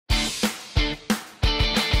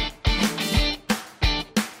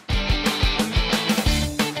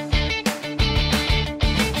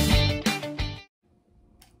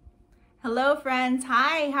friends.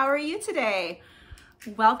 Hi, how are you today?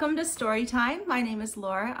 Welcome to Storytime. My name is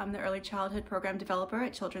Laura. I'm the Early Childhood Program Developer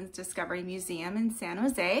at Children's Discovery Museum in San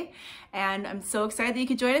Jose. And I'm so excited that you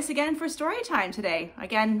could join us again for Storytime today.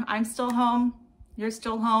 Again, I'm still home. You're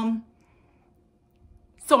still home.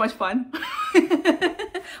 So much fun.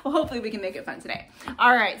 Well, hopefully we can make it fun today.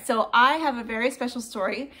 All right, so I have a very special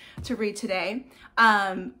story to read today.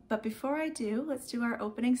 But before I do, let's do our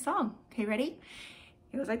opening song. Okay, ready?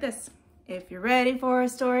 It goes like this. If you're ready for a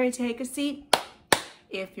story, take a seat.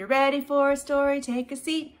 If you're ready for a story, take a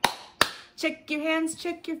seat. Check your hands,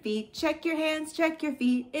 check your feet. Check your hands, check your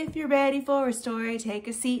feet. If you're ready for a story, take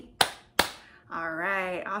a seat. All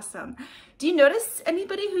right, awesome. Do you notice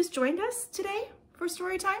anybody who's joined us today for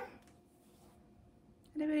story time?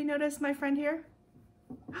 Anybody notice my friend here?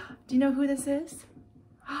 Do you know who this is?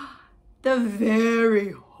 The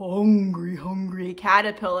very hungry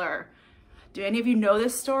caterpillar. Do any of you know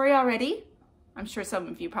this story already? I'm sure some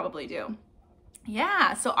of you probably do.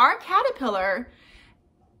 Yeah, so our caterpillar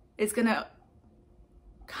is gonna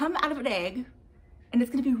come out of an egg and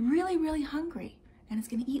it's gonna be really hungry and it's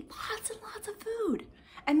gonna eat lots and lots of food.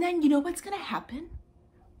 And then you know what's gonna happen?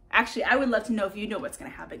 Actually, I would love to know if you know what's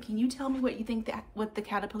gonna happen. Can you tell me what you think what the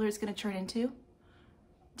caterpillar is gonna turn into?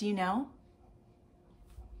 Do you know?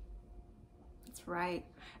 That's right.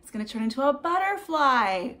 It's gonna turn into a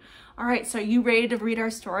butterfly. All right, so are you ready to read our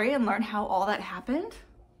story and learn how all that happened?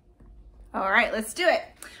 All right, let's do it.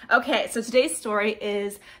 Okay, so today's story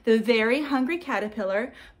is The Very Hungry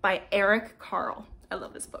Caterpillar by Carle. I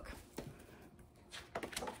love this book.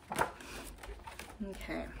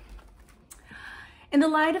 Okay. In the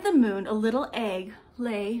light of the moon, a little egg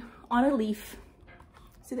lay on a leaf.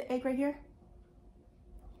 See the egg right here?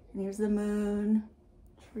 And here's the moon,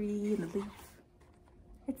 tree, and the leaf.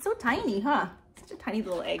 It's so tiny, huh? Such a tiny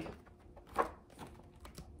little egg.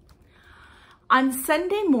 On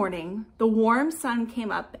Sunday morning, the warm sun came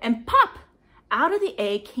up and pop! Out of the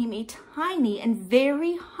egg came a tiny and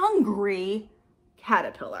very hungry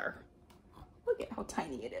caterpillar. Look at how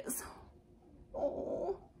tiny it is.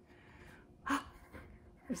 Oh.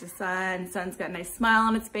 There's the sun. The sun's got a nice smile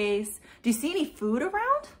on its face. Do you see any food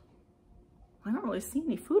around? I don't really see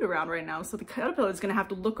any food around right now, so the caterpillar is gonna have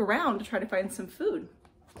to look around to try to find some food.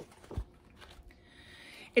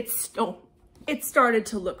 It started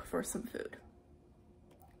to look for some food.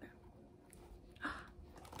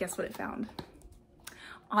 Guess what it found?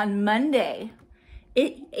 On Monday,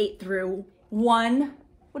 it ate through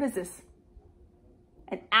what is this?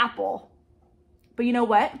 An apple. But you know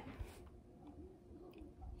what?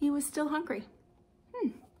 He was still hungry.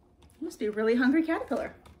 He must be a really hungry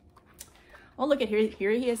caterpillar. Oh, look at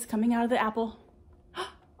here he is coming out of the apple.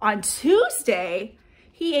 On Tuesday,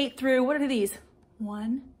 he ate through, what are these?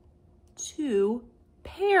 1, 2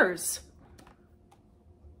 pears.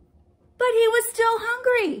 But he was still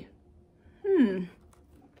hungry.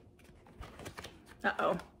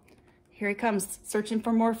 Uh-oh. Here he comes, searching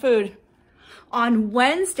for more food. On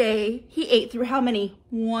Wednesday, he ate through how many?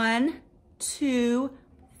 1, 2,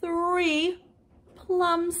 3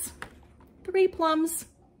 plums. 3 plums.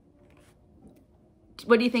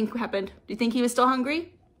 What do you think happened? Do you think he was still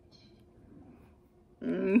hungry?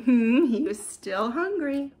 He was still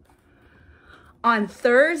hungry. On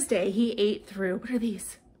Thursday, he ate through, what are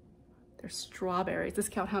these? They're strawberries. Let's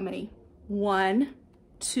count how many. 1,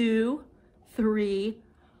 2, 3,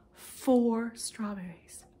 4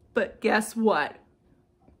 strawberries. But guess what?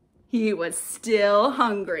 He was still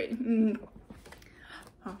hungry.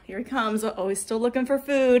 Oh, here he comes. Oh, he's still looking for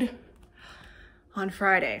food. On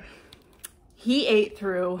Friday, he ate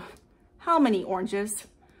through how many oranges?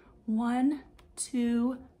 1,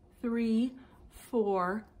 2, 3,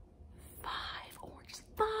 4, 5 oranges.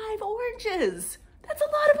 5 oranges. That's a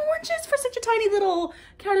lot of oranges for such a tiny little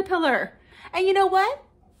caterpillar. And you know what?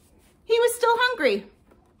 He was still hungry.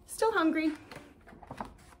 Still hungry.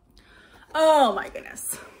 Oh my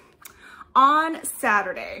goodness. On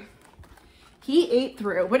Saturday, he ate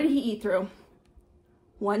through, what did he eat through?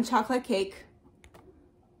 1 chocolate cake,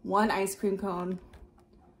 1 ice cream cone,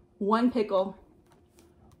 1 pickle,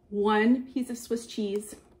 1 piece of Swiss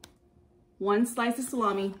cheese, 1 slice of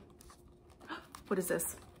salami. What is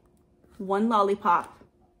this? 1 lollipop,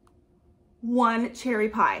 1 cherry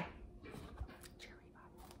pie,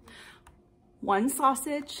 1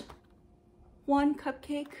 sausage, 1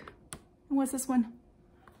 cupcake, and what's this one?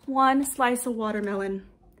 1 slice of watermelon.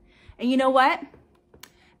 And you know what?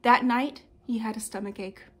 That night, he had a stomach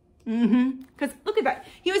ache. Because look at that.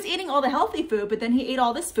 He was eating all the healthy food, but then he ate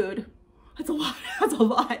all this food. That's a lot. That's a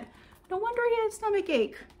lot. No wonder he had a stomach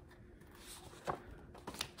ache.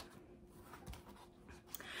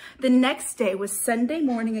 The next day was Sunday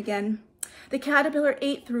morning again. The caterpillar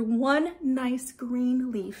ate through one nice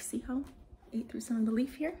green leaf. See how ate through some of the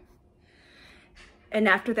leaf here? And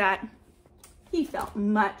after that, he felt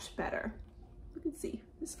much better. You can see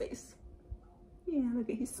his face. Yeah,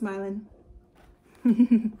 look at, he's smiling.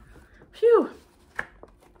 Phew.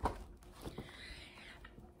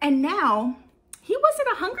 And now, he wasn't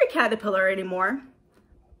a hungry caterpillar anymore.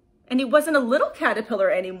 And he wasn't a little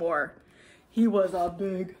caterpillar anymore. He was a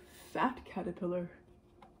big, fat caterpillar.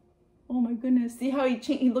 Oh my goodness, see how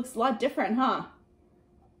he looks a lot different, huh?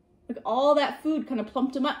 Like all that food kind of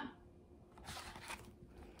plumped him up.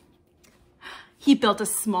 He built a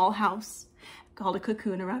small house called a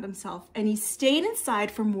cocoon around himself, and he stayed inside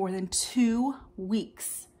for more than 2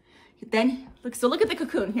 weeks. Then, look at the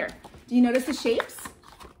cocoon here. Do you notice the shapes?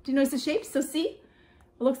 Do you notice the shapes? So see, it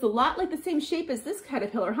looks a lot like the same shape as this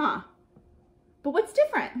caterpillar, huh? But what's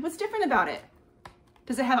different? What's different about it?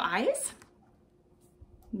 Does it have eyes?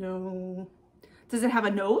 No. Does it have a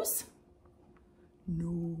nose?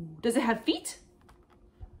 No. Does it have feet?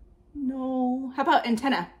 No. How about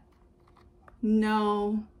antenna?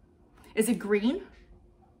 No. Is it green?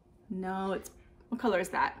 No, what color is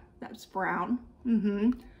that? That's brown.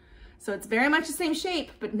 So it's very much the same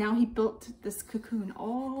shape, but now he built this cocoon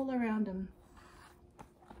all around him.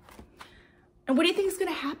 And what do you think is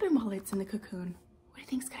gonna happen while it's in the cocoon? What do you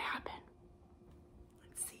think is gonna happen?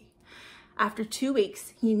 Let's see. After 2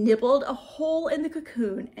 weeks, he nibbled a hole in the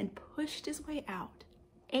cocoon and pushed his way out.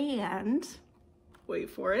 And, wait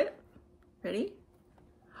for it, ready?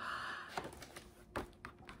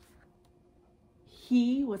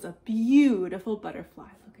 He was a beautiful butterfly.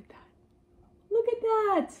 Look at that. Look at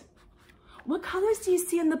that. What colors do you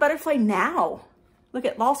see in the butterfly now? Look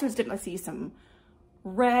at Lawson's didn't see some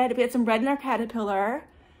red. We had some red in our caterpillar,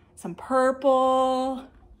 some purple.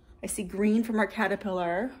 I see green from our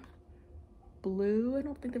caterpillar. Blue, I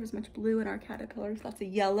don't think there was much blue in our caterpillars. Lots of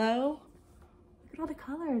yellow. Look at all the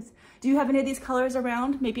colors. Do you have any of these colors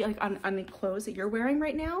around? Maybe like on the clothes that you're wearing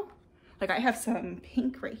right now? Like I have some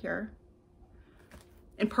pink right here.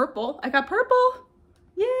 And purple, I got purple.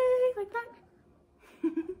 Yay, like that.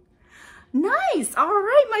 Nice, all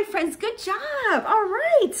right, my friends, good job, all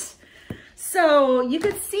right. So you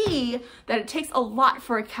could see that it takes a lot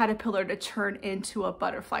for a caterpillar to turn into a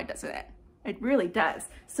butterfly, doesn't it? It really does.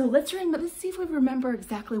 So let's see if we remember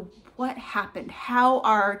exactly what happened, how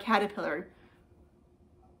our caterpillar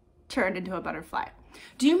turned into a butterfly.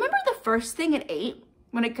 Do you remember the first thing it ate?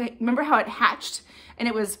 Remember how it hatched and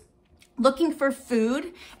it was looking for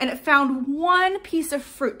food and it found one piece of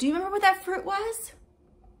fruit. Do you remember what that fruit was?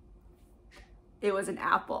 It was an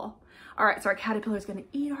apple. All right, so our caterpillar is gonna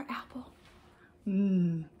eat our apple.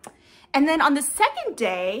 And then on the second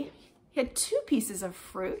day, he had 2 pieces of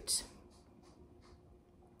fruit.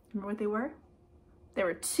 Remember what they were? There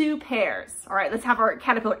were 2 pears. All right, let's have our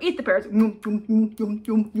caterpillar eat the pears. You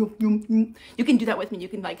can do that with me. You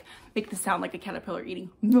can like make the sound like a caterpillar eating.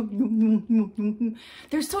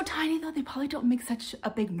 They're so tiny though, they probably don't make such a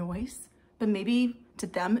big noise, but maybe to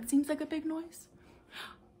them it seems like a big noise.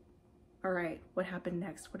 All right, what happened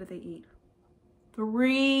next? What did they eat?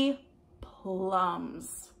 3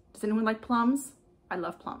 plums. Does anyone like plums? I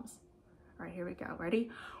love plums. All right, here we go.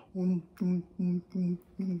 Ready? And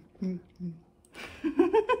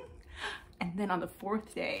then on the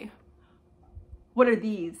 4th day, what are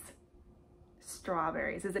these?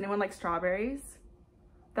 Strawberries. Does anyone like strawberries?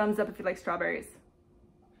 Thumbs up if you like strawberries.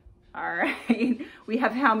 All right, we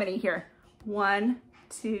have how many here? 1,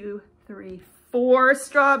 2, 3, 4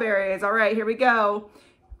 strawberries. All right, here we go.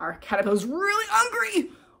 Our caterpillar's really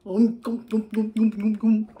hungry.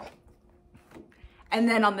 And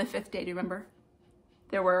then on the 5th day, do you remember?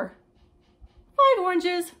 There were 5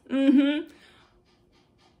 oranges.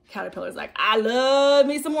 Caterpillar's like, I love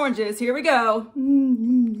me some oranges. Here we go.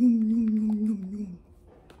 And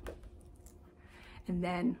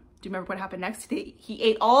then, do you remember what happened next? He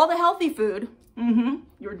ate all the healthy food. You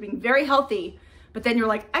were being very healthy, but then you're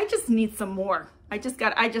like, I just need some more. I just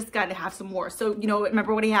got to have some more. So, you know,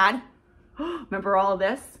 remember what he had? Remember all of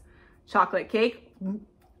this? Chocolate cake,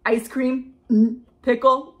 ice cream,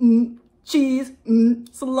 pickle, cheese,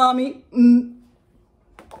 salami.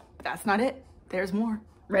 That's not it. There's more.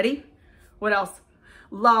 Ready? What else?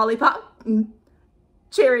 Lollipop,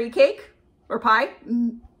 cherry cake or pie,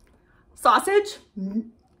 sausage,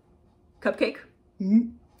 cupcake,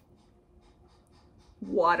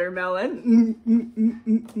 watermelon.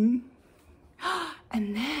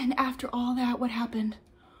 And then after all that, what happened?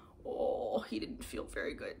 Oh, he didn't feel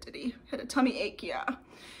very good, did he? Had a tummy ache, yeah.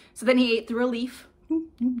 So then he ate through a leaf.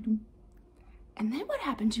 And then what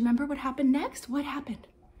happened? Do you remember what happened next? What happened?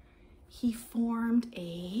 he formed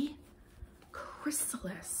a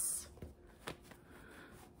chrysalis.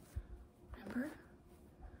 Remember?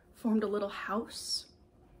 Formed a little house,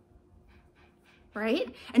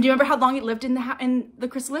 right? And do you remember how long it lived in the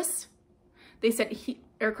chrysalis? They said,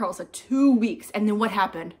 Carle said 2 weeks. And then what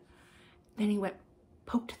happened? Then he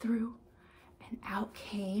poked through, and out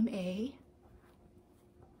came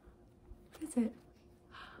what is it?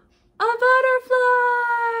 A butterfly!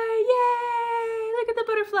 Yay! Look at the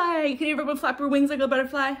butterfly. Can you ever flap her wings like a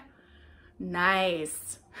butterfly?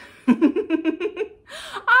 Nice. Awesome.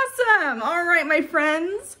 All right, my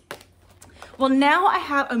friends. Well, now I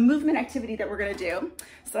have a movement activity that we're gonna do.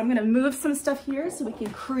 So I'm gonna move some stuff here so we can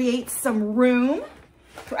create some room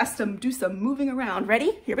for us to do some moving around.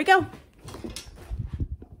 Ready? Here we go.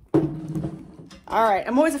 All right,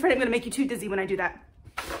 I'm always afraid I'm gonna make you too dizzy when I do that.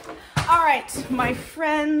 All right, my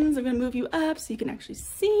friends, I'm gonna move you up so you can actually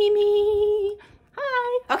see me.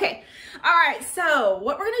 Hi. Okay, all right, so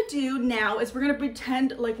what we're gonna do now is we're gonna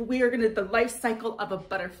pretend like we are the life cycle of a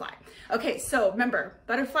butterfly. Okay, so remember,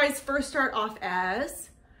 butterflies first start off as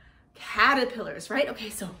caterpillars, right? Okay,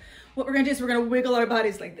 so what we're gonna do is we're gonna wiggle our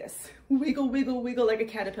bodies like this. Wiggle, wiggle, wiggle like a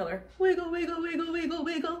caterpillar. Wiggle, wiggle, wiggle, wiggle,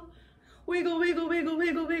 wiggle. Wiggle, wiggle, wiggle,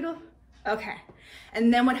 wiggle, wiggle. Okay,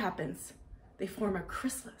 and then what happens? They form a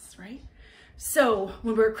chrysalis, right? So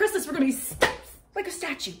when we're a chrysalis, we're gonna be like a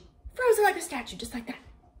statue, frozen like a statue, just like that.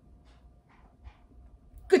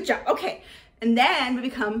 Good job, okay. And then we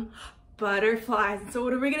become butterflies. And so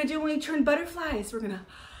what are we gonna do when we turn butterflies? We're gonna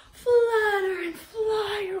flutter and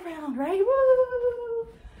fly around, right? Woo!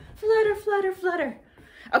 Flutter, flutter, flutter.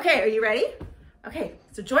 Okay, are you ready? Okay,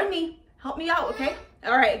 so join me, help me out, okay?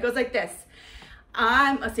 All right, it goes like this.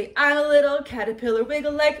 Let's say, I'm a little caterpillar,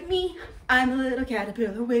 wiggle like me. I'm a little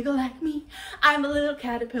caterpillar, wiggle like me. I'm a little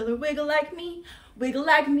caterpillar, wiggle like me. Wiggle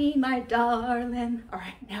like me, my darling. All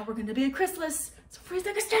right, now we're gonna be a chrysalis. So freeze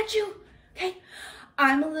like a statue, okay?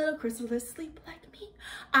 I'm a little chrysalis, sleep like me.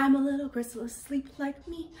 I'm a little chrysalis, sleep like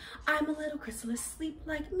me. I'm a little chrysalis, sleep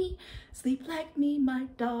like me. Sleep like me, my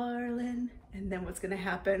darling. And then what's gonna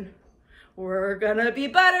happen? We're gonna be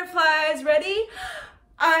butterflies, ready?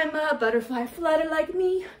 I'm a butterfly, flutter like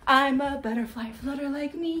me. I'm a butterfly, flutter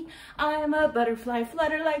like me. I'm a butterfly,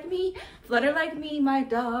 flutter like me. Flutter like me, my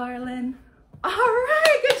darling. All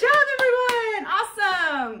right, good job, everyone.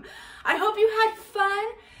 Awesome. I hope you had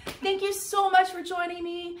fun. Thank you so much for joining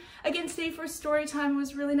me again today for story time. It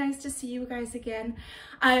was really nice to see you guys again.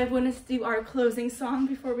 I want to do our closing song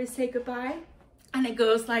before we say goodbye. And it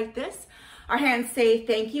goes like this. Our hands say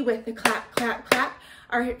thank you with the clap, clap, clap.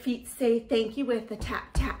 Our feet say thank you with the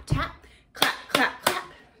tap, tap, tap. Clap, clap, clap.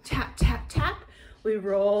 Tap, tap, tap. We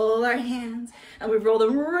roll our hands and we roll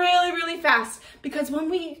them really, really fast because when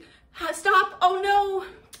we stop, oh no,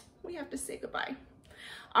 we have to say goodbye.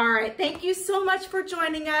 All right, thank you so much for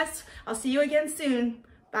joining us. I'll see you again soon.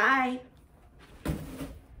 Bye.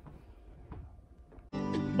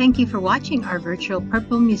 Thank you for watching our virtual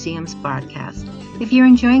Purple Museums broadcast. If you're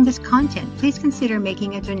enjoying this content, please consider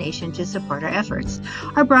making a donation to support our efforts.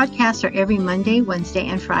 Our broadcasts are every Monday, Wednesday,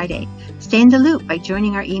 and Friday. Stay in the loop by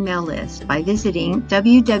joining our email list by visiting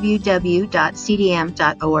www.cdm.org.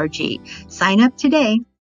 Sign up today.